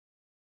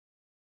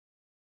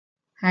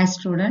Hi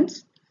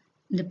students,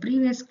 in the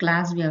previous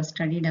class we have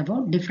studied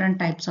about different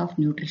types of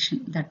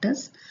nutrition, that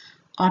is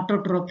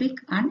autotrophic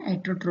and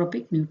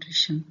heterotropic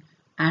nutrition,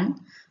 and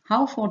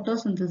how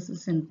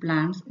photosynthesis in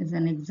plants is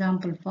an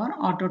example for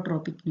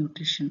autotrophic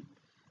nutrition.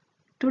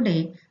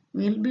 Today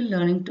we will be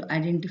learning to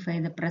identify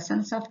the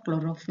presence of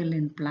chlorophyll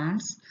in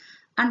plants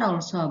and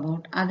also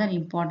about other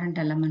important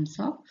elements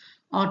of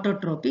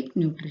autotrophic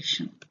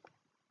nutrition.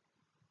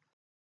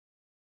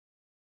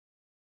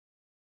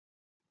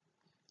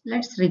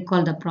 Let's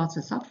recall the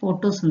process of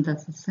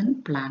photosynthesis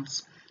in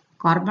plants.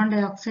 Carbon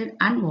dioxide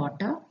and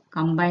water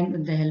combine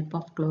with the help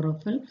of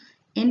chlorophyll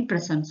in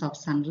presence of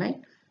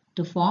sunlight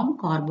to form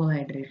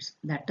carbohydrates,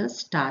 that is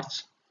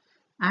starch,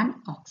 and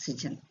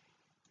oxygen.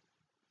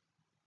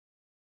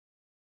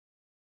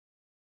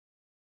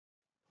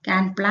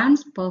 Can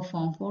plants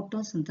perform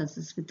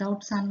photosynthesis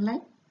without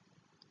sunlight?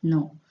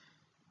 No.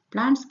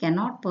 Plants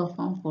cannot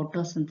perform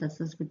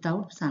photosynthesis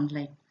without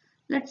sunlight.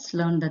 Let's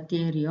learn the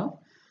theory of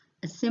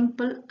a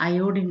simple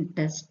iodine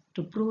test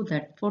to prove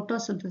that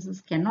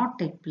photosynthesis cannot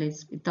take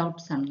place without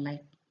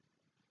sunlight.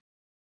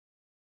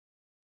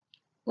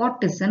 What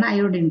is an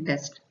iodine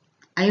test?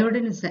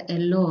 Iodine is a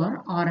yellow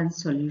or orange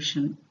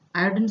solution.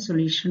 Iodine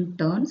solution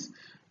turns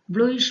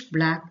bluish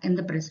black in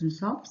the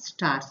presence of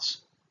starch.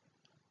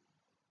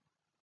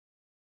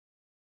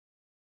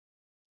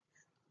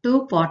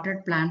 Two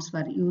potted plants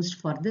were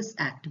used for this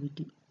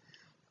activity.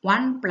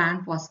 One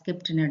plant was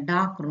kept in a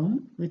dark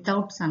room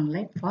without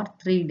sunlight for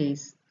 3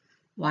 days,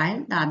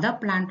 while the other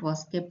plant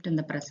was kept in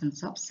the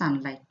presence of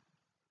sunlight.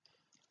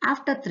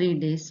 After 3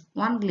 days,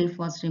 one leaf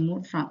was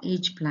removed from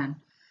each plant.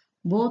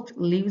 Both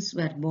leaves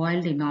were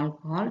boiled in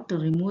alcohol to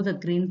remove the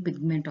green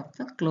pigment of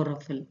the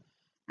chlorophyll,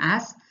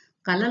 as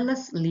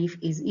colorless leaf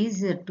is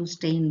easier to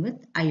stain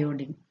with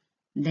iodine.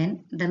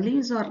 Then the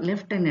leaves are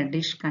left in a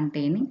dish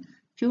containing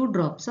few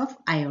drops of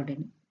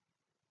iodine.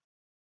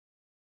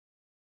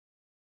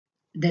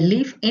 The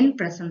leaf in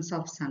presence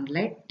of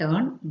sunlight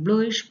turned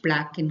bluish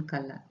black in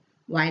color,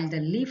 while the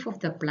leaf of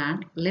the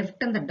plant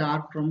left in the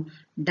dark room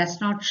does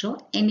not show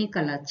any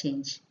color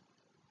change.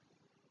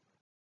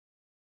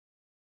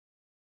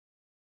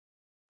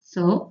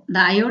 So, the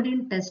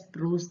iodine test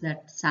proves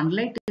that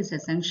sunlight is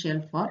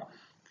essential for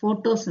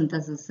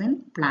photosynthesis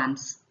in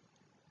plants.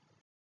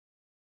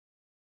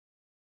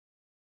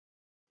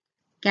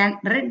 Can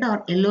red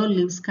or yellow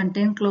leaves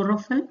contain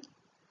chlorophyll?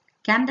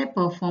 Can they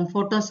perform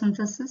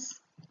photosynthesis?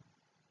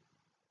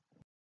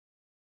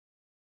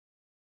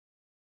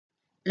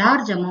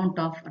 Large amount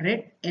of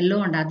red,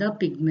 yellow and other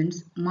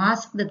pigments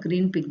mask the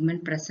green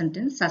pigment present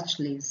in such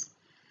leaves.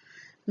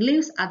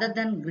 Leaves other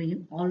than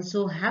green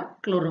also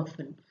have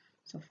chlorophyll.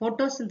 So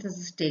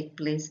photosynthesis takes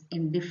place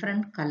in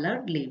different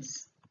colored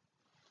leaves.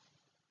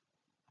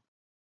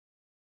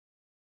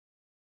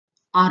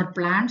 Are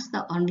plants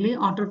the only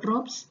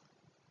autotrophs?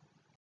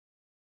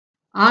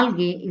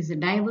 Algae is a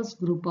diverse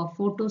group of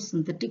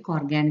photosynthetic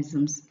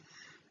organisms.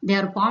 They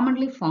are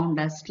commonly found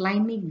as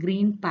slimy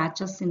green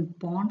patches in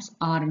ponds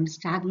or in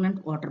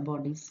stagnant water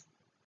bodies.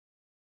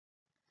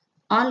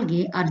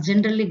 Algae are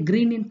generally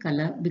green in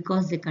color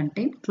because they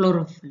contain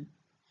chlorophyll.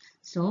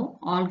 So,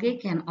 algae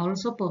can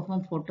also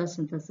perform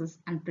photosynthesis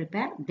and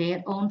prepare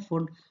their own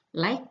food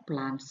like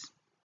plants.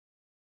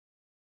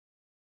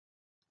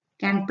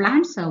 Can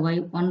plants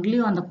survive only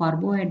on the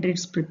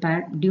carbohydrates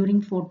prepared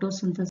during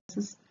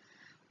photosynthesis?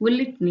 Will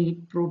it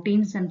need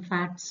proteins and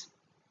fats?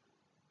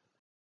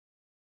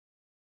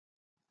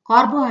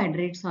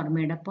 Carbohydrates are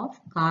made up of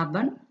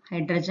carbon,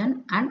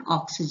 hydrogen and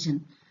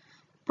oxygen.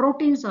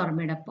 Proteins are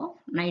made up of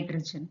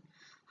nitrogen.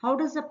 How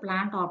does a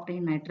plant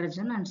obtain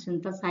nitrogen and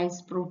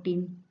synthesize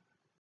protein?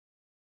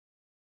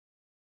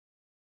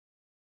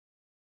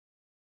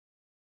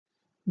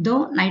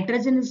 Though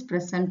nitrogen is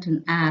present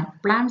in air,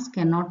 plants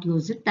cannot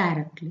use it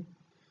directly.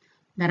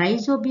 The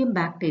rhizobium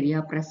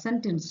bacteria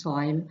present in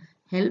soil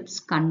helps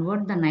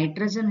convert the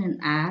nitrogen in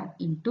air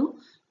into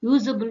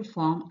usable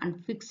form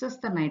and fixes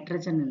the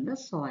nitrogen in the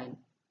soil.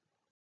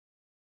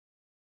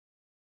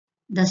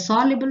 The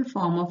soluble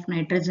form of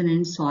nitrogen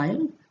in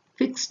soil,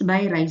 fixed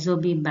by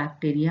rhizobium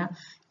bacteria,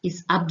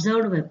 is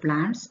absorbed by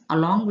plants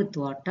along with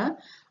water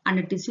and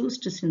it is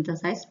used to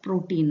synthesize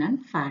protein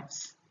and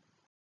fats.